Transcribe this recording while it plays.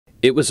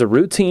It was a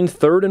routine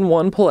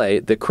 3rd-and-1 play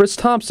that Chris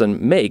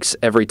Thompson makes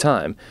every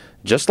time.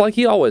 Just like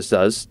he always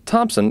does,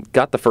 Thompson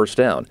got the first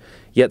down.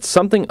 Yet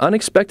something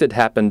unexpected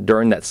happened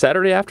during that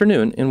Saturday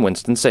afternoon in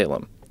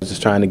Winston-Salem. I was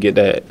just trying to get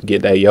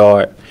that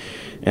yard,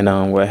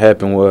 and what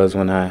happened was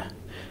when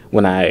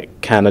I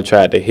kind of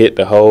tried to hit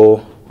the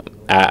hole,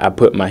 I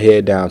put my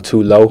head down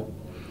too low,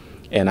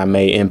 and I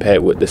made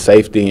impact with the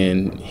safety,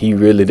 and he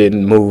really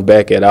didn't move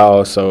back at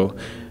all. So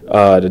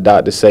the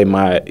doctor say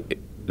my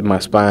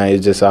spine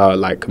is just all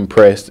like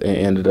compressed and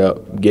ended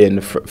up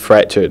getting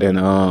fractured, and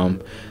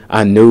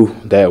I knew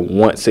that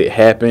once it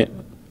happened,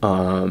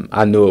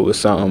 I knew it was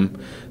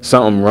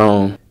something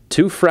wrong.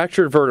 2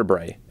 fractured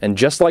vertebrae, and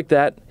just like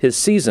that, his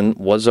season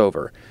was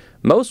over.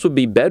 Most would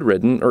be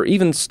bedridden or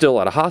even still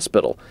at a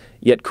hospital,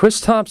 yet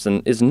Chris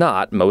Thompson is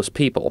not most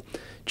people.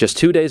 Just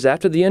 2 days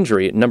after the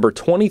injury, number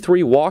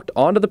 23 walked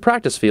onto the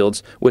practice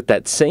fields with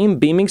that same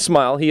beaming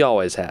smile he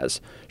always has.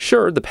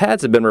 Sure, the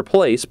pads had been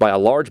replaced by a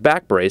large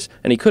back brace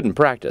and he couldn't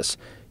practice,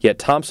 yet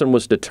Thompson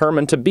was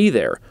determined to be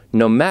there,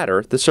 no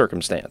matter the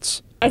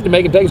circumstance. I have to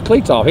make him take his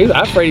cleats off. I'm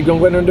afraid he's going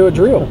to go in there and do a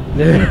drill.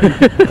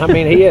 I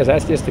mean, he is.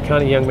 That's just the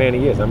kind of young man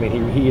he is. I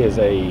mean, he is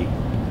a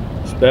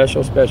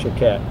special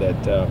cat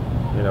that,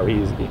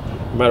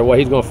 no matter what,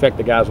 he's going to affect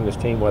the guys on this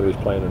team, whether he's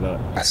playing or not.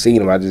 I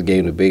seen him. I just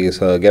gave him the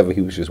biggest hug ever.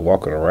 He was just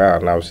walking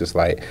around, and I was just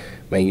like,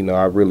 man,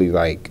 I really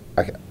I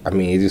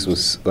mean, it just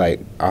was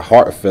like our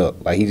heart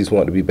felt like he just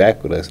wanted to be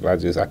back with us,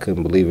 and I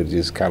couldn't believe it.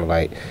 Just kind of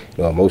like,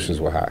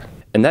 emotions were high.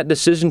 And that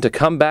decision to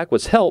come back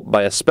was helped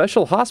by a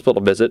special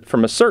hospital visit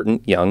from a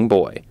certain young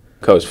boy.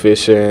 Coach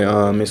Fisher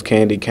and Miss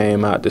Candy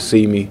came out to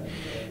see me,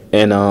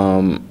 and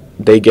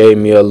they gave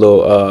me a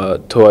little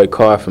toy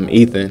car from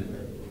Ethan,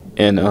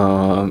 and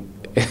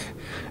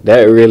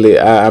that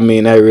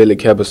really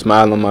kept a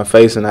smile on my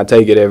face, and I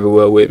take it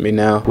everywhere with me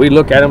now. We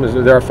look at them as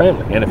they're our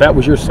family, and if that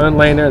was your son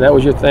laying there, that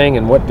was your thing,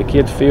 and what the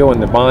kids feel and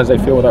the bonds they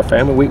feel with our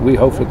family, we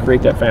hopefully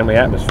create that family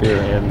atmosphere.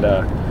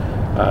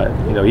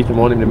 And Ethan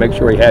wanted him to make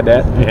sure he had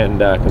that, and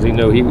because he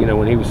knew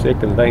when he was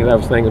sick and things, that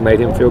was things that made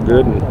him feel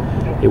good,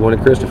 and he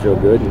wanted Chris to feel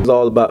good. It's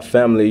all about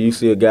family. You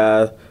see a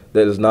guy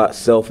that is not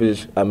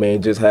selfish. I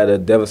mean, just had a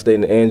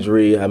devastating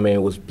injury. I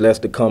mean, was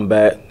blessed to come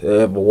back,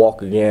 ever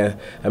walk again.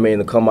 I mean,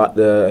 to come out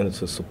there and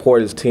to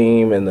support his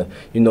team and to,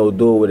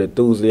 do it with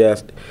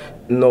enthusiasm.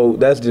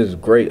 That's just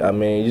great. I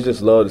mean, you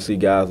just love to see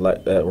guys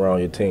like that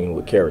around your team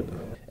with character.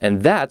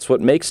 And that's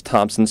what makes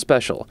Thompson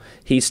special.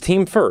 He's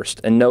team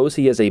first and knows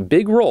he has a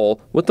big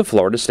role with the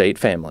Florida State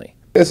family.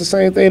 It's the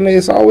same thing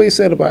that's always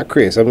said about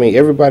Chris. I mean,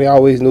 everybody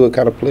always knew what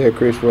kind of player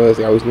Chris was.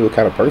 They always knew what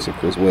kind of person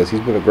Chris was.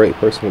 He's been a great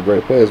person, a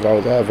great player as long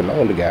as I haven't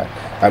known the guy.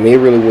 I mean, it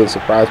really wouldn't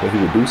surprise me if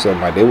he would do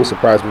something like that. It would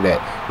surprise me that,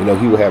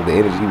 he would have the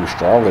energy. He was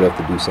strong enough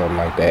to do something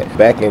like that.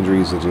 Back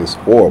injuries are just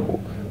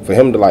horrible. For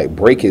him to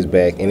break his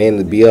back and then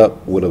to be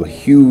up with a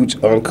huge,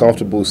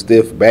 uncomfortable,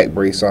 stiff back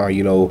brace on,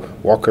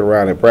 walking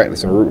around in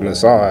practice and rooting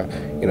us on,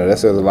 that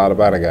says a lot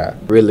about a guy.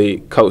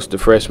 Really coach the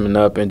freshmen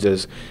up and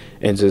just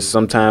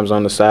sometimes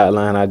on the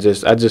sideline, I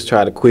just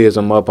try to quiz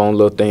them up on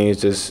little things,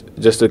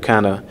 just to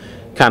kind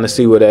of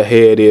see where their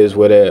head is,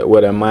 where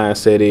their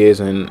mindset is,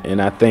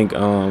 and I think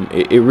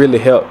it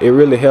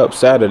really helped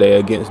Saturday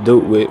against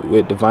Duke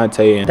with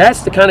Devontae. And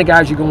that's the kind of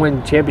guys you can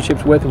win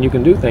championships with and you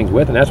can do things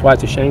with, and that's why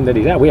it's a shame that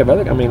he's out. We have a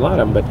lot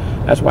of them, but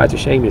that's why it's a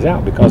shame he's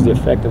out, because the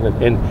effect of it,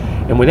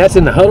 and when that's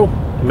in the huddle,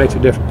 it makes a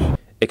difference.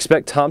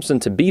 Expect Thompson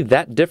to be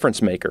that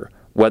difference maker,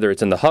 whether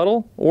it's in the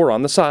huddle or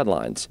on the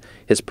sidelines.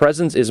 His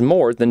presence is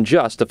more than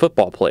just a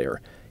football player.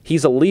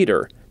 He's a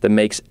leader that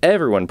makes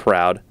everyone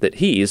proud that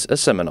he's a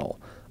Seminole.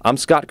 I'm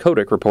Scott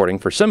Kodak reporting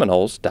for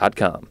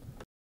Seminoles.com.